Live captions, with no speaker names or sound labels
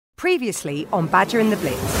Previously on Badger and the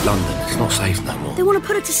Blitz. London, it's not safe no more. They want to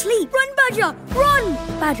put her to sleep. Run, Badger! Run!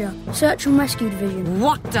 Badger, Search and Rescue Division.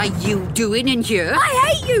 What are you doing in here?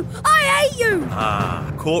 I hate you! I hate you!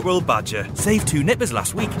 Ah, Corporal Badger. Saved 2 nippers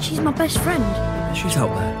last week. She's my best friend. She's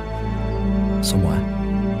out there. Somewhere.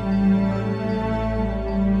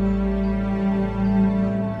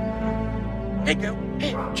 Hey, girl.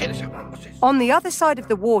 Hey, check this out. What's this? On the other side of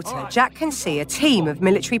the water, Jack can see a team of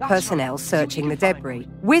military personnel searching the debris.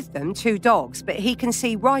 With them, 2 dogs, but he can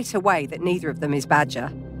see right away that neither of them is Badger.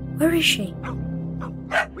 Where is she?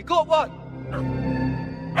 We got one.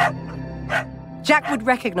 Jack would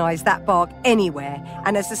recognise that bark anywhere,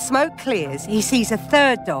 and as the smoke clears, he sees a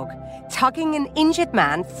 3rd dog, tugging an injured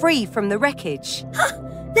man free from the wreckage.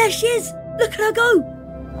 There she is! Look at her go!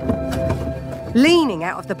 Leaning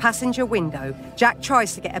out of the passenger window, Jack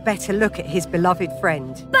tries to get a better look at his beloved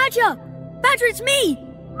friend. Badger! Badger, it's me!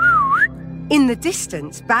 In the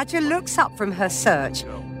distance, Badger looks up from her search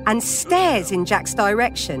and stares in Jack's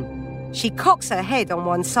direction. She cocks her head on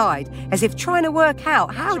one side, as if trying to work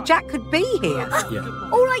out how Jack could be here.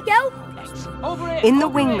 All right, girl. In the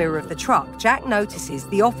wing mirror of the truck, Jack notices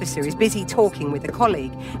the officer is busy talking with a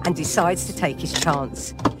colleague and decides to take his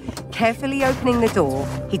chance. Carefully opening the door,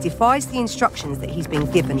 he defies the instructions that he's been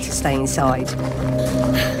given to stay inside.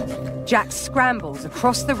 Jack scrambles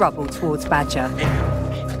across the rubble towards Badger.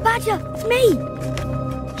 Badger, it's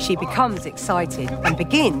me! She becomes excited and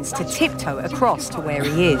begins to tiptoe across to where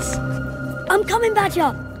he is. I'm coming,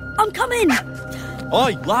 Badger! I'm coming!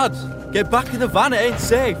 Oi, lads, get back in the van, it ain't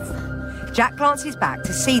safe. Jack glances back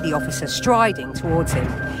to see the officer striding towards him,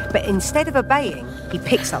 but instead of obeying, he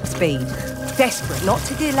picks up speed, desperate not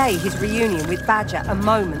to delay his reunion with Badger a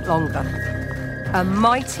moment longer. A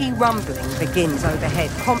mighty rumbling begins overhead,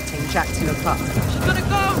 prompting Jack to look up. She's gonna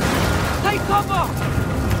go! Take cover!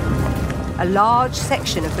 A large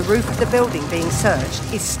section of the roof of the building being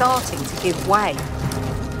searched is starting to give way.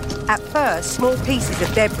 At first, small pieces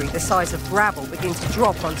of debris the size of gravel begin to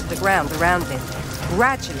drop onto the ground around it,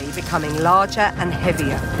 gradually becoming larger and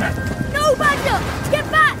heavier. No, Badger! Get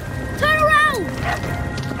back! Turn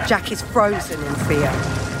around! Jack is frozen in fear,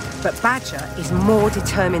 but Badger is more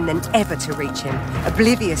determined than ever to reach him,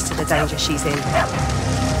 oblivious to the danger she's in.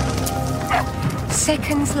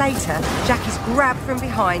 Seconds later, Jack is grabbed from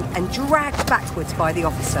behind and dragged backwards by the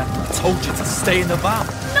officer. I told you to stay in the van.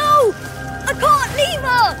 No! I can't leave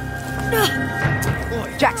her!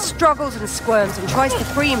 Jack struggles and squirms and tries to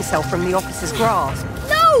free himself from the officer's grasp.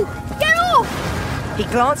 No! Get off! He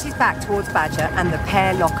glances back towards Badger and the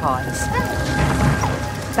pair lock eyes.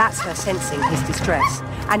 That's her sensing his distress,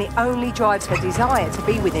 and it only drives her desire to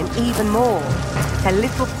be with him even more. Her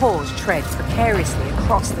little paws tread precariously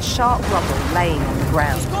across the sharp rubble laying on the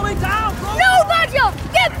ground. Going down, bro! No, Badger!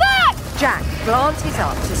 Get back! Jack glances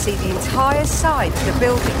up to see the entire side of the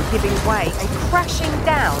building giving way and crashing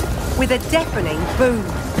down with a deafening boom.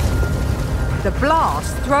 The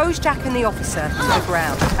blast throws Jack and the officer to the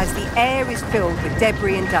ground as the air is filled with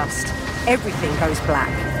debris and dust. Everything goes black.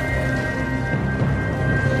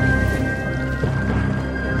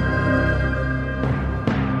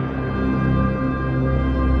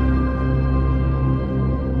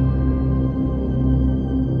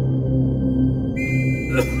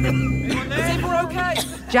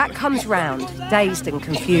 Jack comes round, dazed and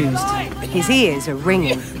confused. His ears are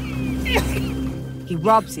ringing. He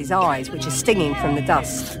rubs his eyes, which are stinging from the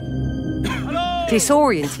dust.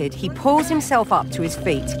 Disoriented, he pulls himself up to his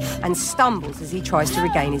feet and stumbles as he tries to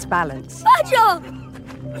regain his balance. Badger!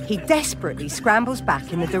 He desperately scrambles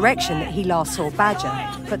back in the direction that he last saw Badger,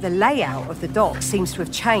 but the layout of the dock seems to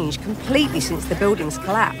have changed completely since the building's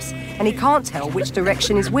collapse, and he can't tell which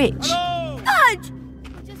direction is which.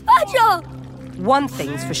 Badger! One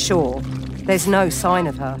thing's for sure, there's no sign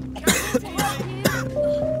of her.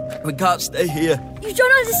 We can't stay here. You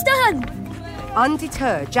don't understand!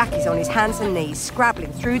 Undeterred, Jack is on his hands and knees,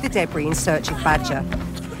 scrabbling through the debris in search of Badger.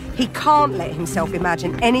 He can't let himself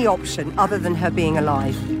imagine any option other than her being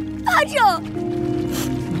alive. Badger!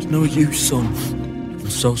 It's no use, son. I'm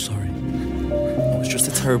so sorry. It was just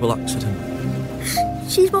a terrible accident.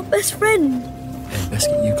 She's my best friend. Yeah, best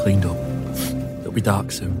get you cleaned up. It'll be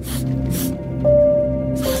dark soon.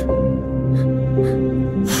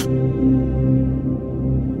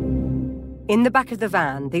 In the back of the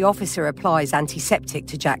van, the officer applies antiseptic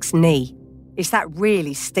to Jack's knee. It's that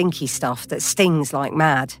really stinky stuff that stings like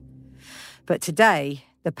mad. But today,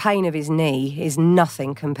 the pain of his knee is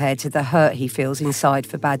nothing compared to the hurt he feels inside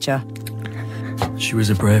for Badger. She was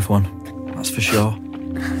a brave one, that's for sure.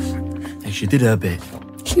 Hey, she did her bit.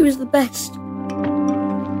 She was the best.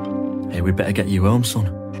 Hey, we'd better get you home, son.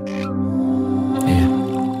 Here,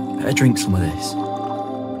 better drink some of this.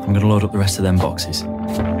 I'm going to load up the rest of them boxes.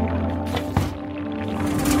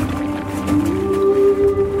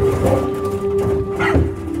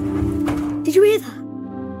 Did you hear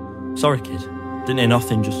that? Sorry, kid. Didn't hear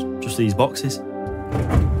nothing, just these boxes.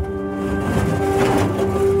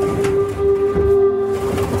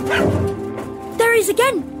 There he is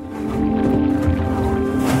again.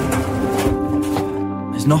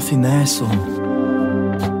 There's nothing there, son.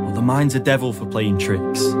 Well, the mind's a devil for playing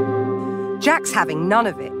tricks. Jack's having none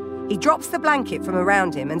of it. He drops the blanket from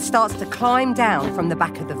around him and starts to climb down from the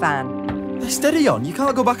back of the van. Steady on, you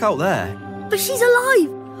can't go back out there. But she's alive.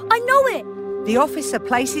 I know it. The officer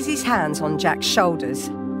places his hands on Jack's shoulders,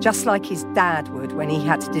 just like his dad would when he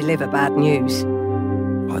had to deliver bad news.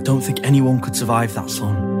 I don't think anyone could survive that,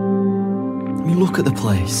 son. I mean, look at the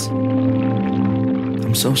place.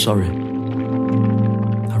 I'm so sorry.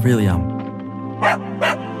 I really am.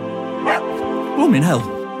 Blooming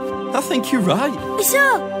hell. I think you're right. It's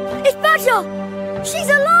her. It's Badger. She's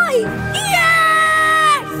alive.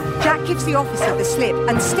 Yes! Jack gives the officer the slip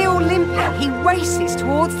and, still limping, he races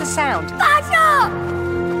towards the sound. Badger!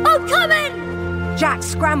 I'm coming! Jack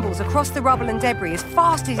scrambles across the rubble and debris as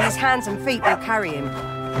fast as his hands and feet will carry him.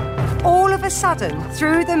 All of a sudden,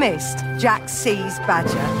 through the mist, Jack sees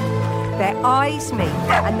Badger. Their eyes meet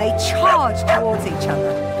and they charge towards each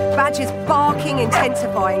other. Badger's barking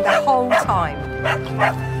intensifying the whole time.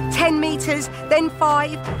 10 metres, then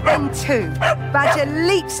 5, then 2. Badger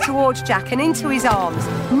leaps towards Jack and into his arms,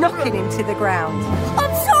 knocking him to the ground.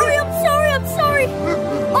 I'm sorry.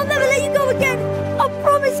 I'll never let you go again. I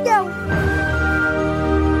promise, girl.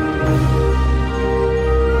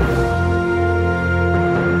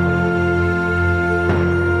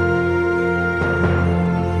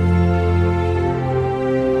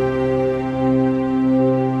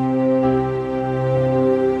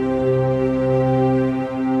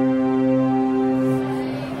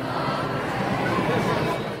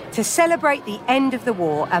 To celebrate the end of the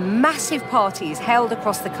war, a massive party is held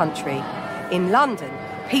across the country. In London,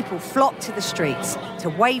 people flock to the streets to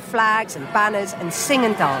wave flags and banners and sing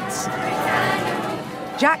and dance.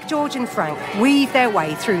 Jack, George and Frank weave their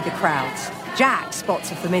way through the crowds. Jack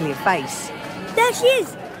spots a familiar face. There she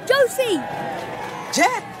is, Josie.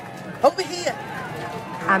 Jack, over here.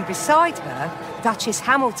 And beside her, Duchess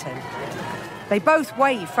Hamilton. They both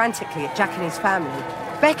wave frantically at Jack and his family,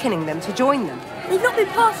 beckoning them to join them. They've not been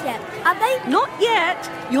passed yet, have they? Not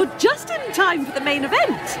yet. You're just in time for the main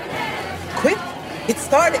event. Quick, it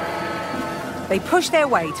started. They push their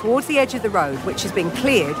way towards the edge of the road, which has been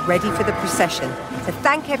cleared, ready for the procession, to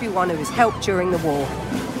thank everyone who has helped during the war.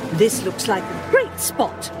 This looks like a great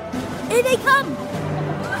spot. Here they come.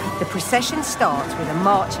 The procession starts with a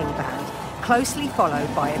marching band, closely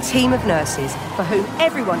followed by a team of nurses for whom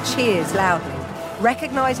everyone cheers loudly,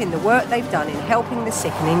 recognising the work they've done in helping the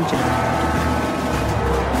sick and injured.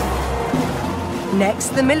 Next,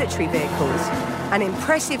 the military vehicles, an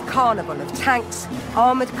impressive carnival of tanks,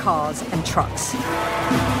 armoured cars and trucks.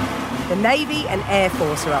 The Navy and Air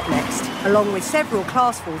Force are up next, along with several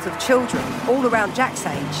classfuls of children, all around Jack's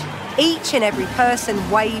age. Each and every person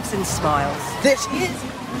waves and smiles. There she is.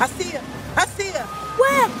 I see her.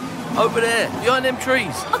 Where? Over there, behind them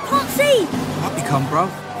trees. I can't see. Up you come, bro.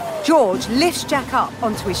 George lifts Jack up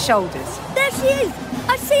onto his shoulders. There she is.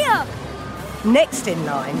 I see her. Next in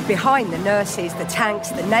line, behind the nurses, the tanks,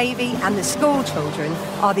 the Navy and the school children,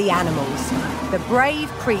 are the animals. The brave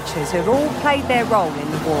creatures who've all played their role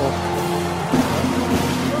in the war.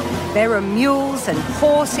 There are mules and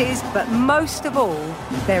horses, but most of all,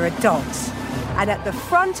 there are dogs. And at the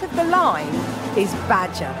front of the line is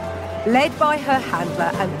Badger, led by her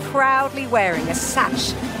handler and proudly wearing a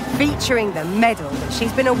sash featuring the medal that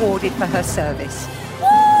she's been awarded for her service.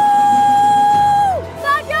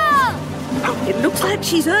 It looks like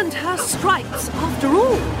she's earned her stripes after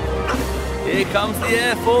all. Here comes the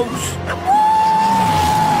Air Force.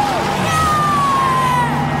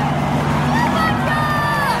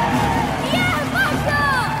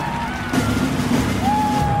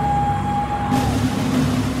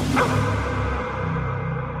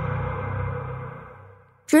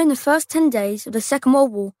 During the first 10 days of the Second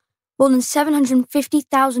World War, more than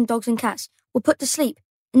 750,000 dogs and cats were put to sleep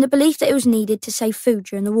in the belief that it was needed to save food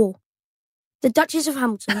during the war. The Duchess of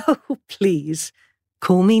Hamilton, Oh, please.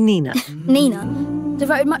 Call me Nina. Nina,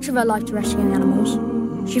 devoted much of her life to rescuing animals.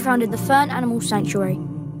 She founded the Fern Animal Sanctuary,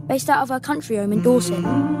 based out of her country home in Dorset,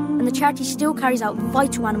 and the charity still carries out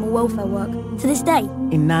vital animal welfare work to this day.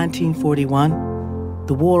 In 1941,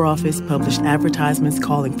 the War Office published advertisements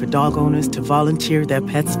calling for dog owners to volunteer their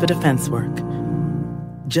pets for defense work.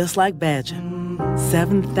 Just like Badger,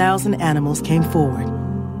 7,000 animals came forward,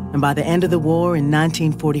 and by the end of the war in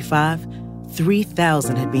 1945,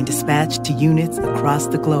 3,000 had been dispatched to units across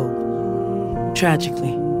the globe.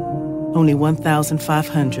 Tragically, only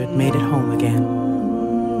 1,500 made it home again.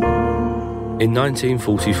 In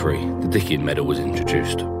 1943, the Dickin Medal was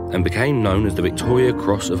introduced and became known as the Victoria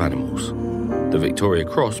Cross of Animals, the Victoria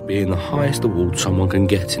Cross being the highest award someone can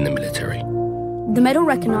get in the military. The medal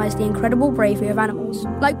recognised the incredible bravery of animals,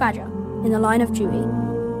 like Badger, in the line of duty.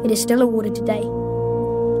 It is still awarded today.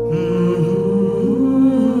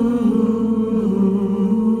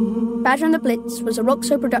 Badger and the Blitz was a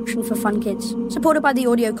Roxo production for fun kids, supported by the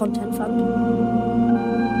Audio Content Fund.